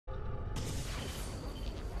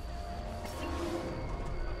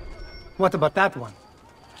What about that one?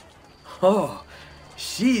 Oh,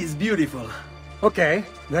 she is beautiful. Okay,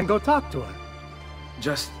 then go talk to her.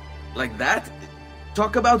 Just like that?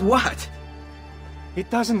 Talk about what?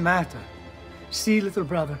 It doesn't matter. See, little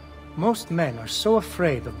brother, most men are so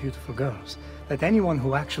afraid of beautiful girls that anyone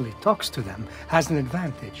who actually talks to them has an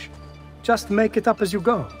advantage. Just make it up as you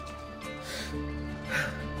go.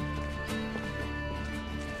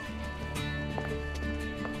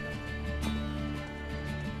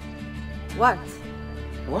 What?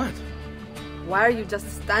 What? Why are you just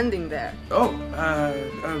standing there? Oh,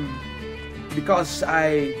 because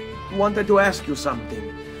I wanted to ask you something.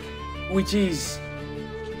 Which is...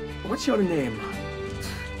 What's your name?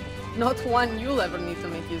 Not one you'll ever need to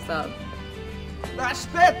make use of.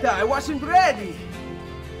 Aspetta, I wasn't ready!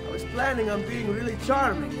 I was planning on being really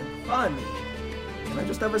charming and funny. And I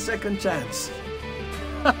just have a second chance.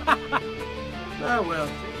 Ah, well.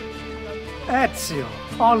 Ezio,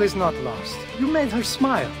 all is not lost. You made her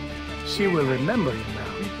smile. She will remember you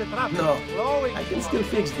now. No, I can still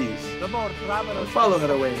fix these. I'll follow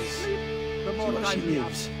her ways. See where she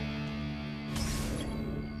lives.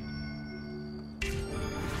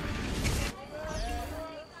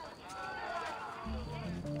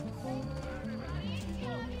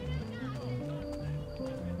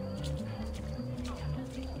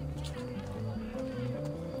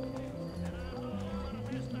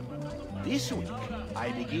 This week,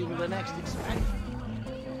 I begin the next experiment.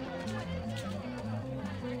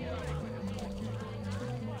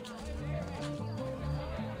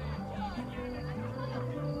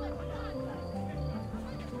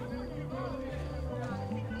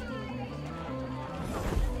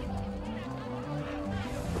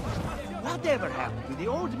 Whatever happened to the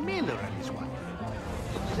old miller and his wife?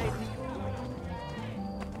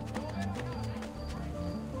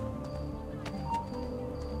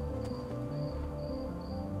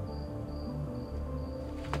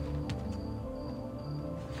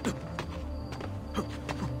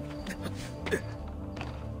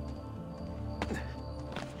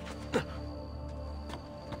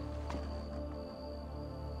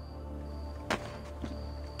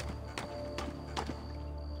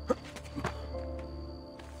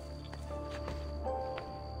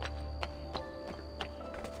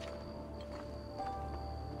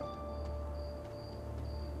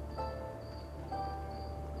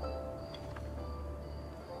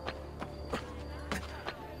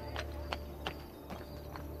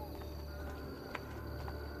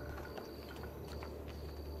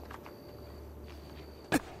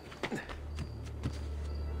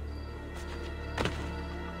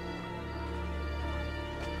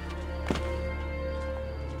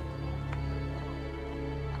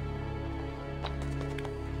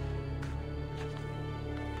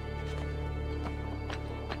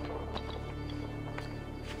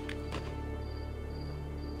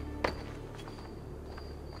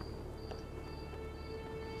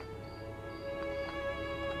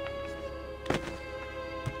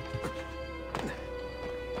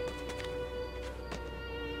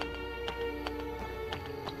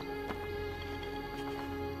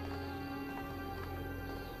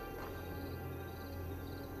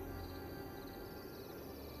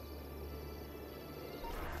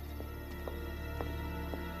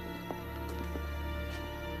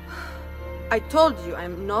 I told you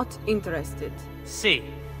I'm not interested. See,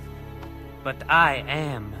 but I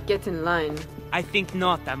am. Get in line. I think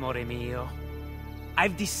not, amore mio.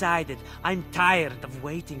 I've decided I'm tired of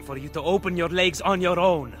waiting for you to open your legs on your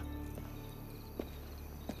own.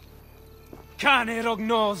 Cane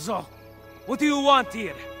rognoso! What do you want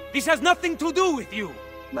here? This has nothing to do with you!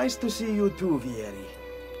 Nice to see you too, Vieri.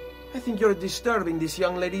 I think you're disturbing this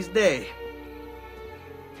young lady's day.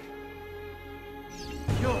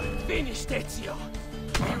 You're finished, Ezio!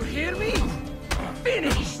 You hear me?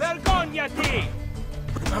 Finished! Vergognati!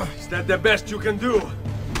 Is that the best you can do?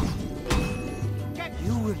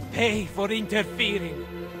 You will pay for interfering.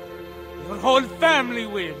 Your whole family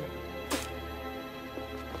will.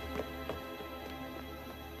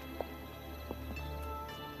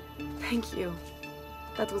 Thank you.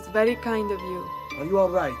 That was very kind of you. Are you all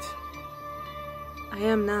right? I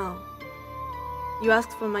am now. You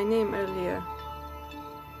asked for my name earlier.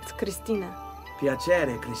 It's Cristina.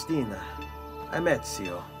 Piacere, Cristina. I'm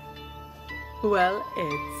Ezio. Well,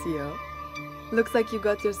 Ezio. Looks like you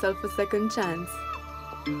got yourself a second chance.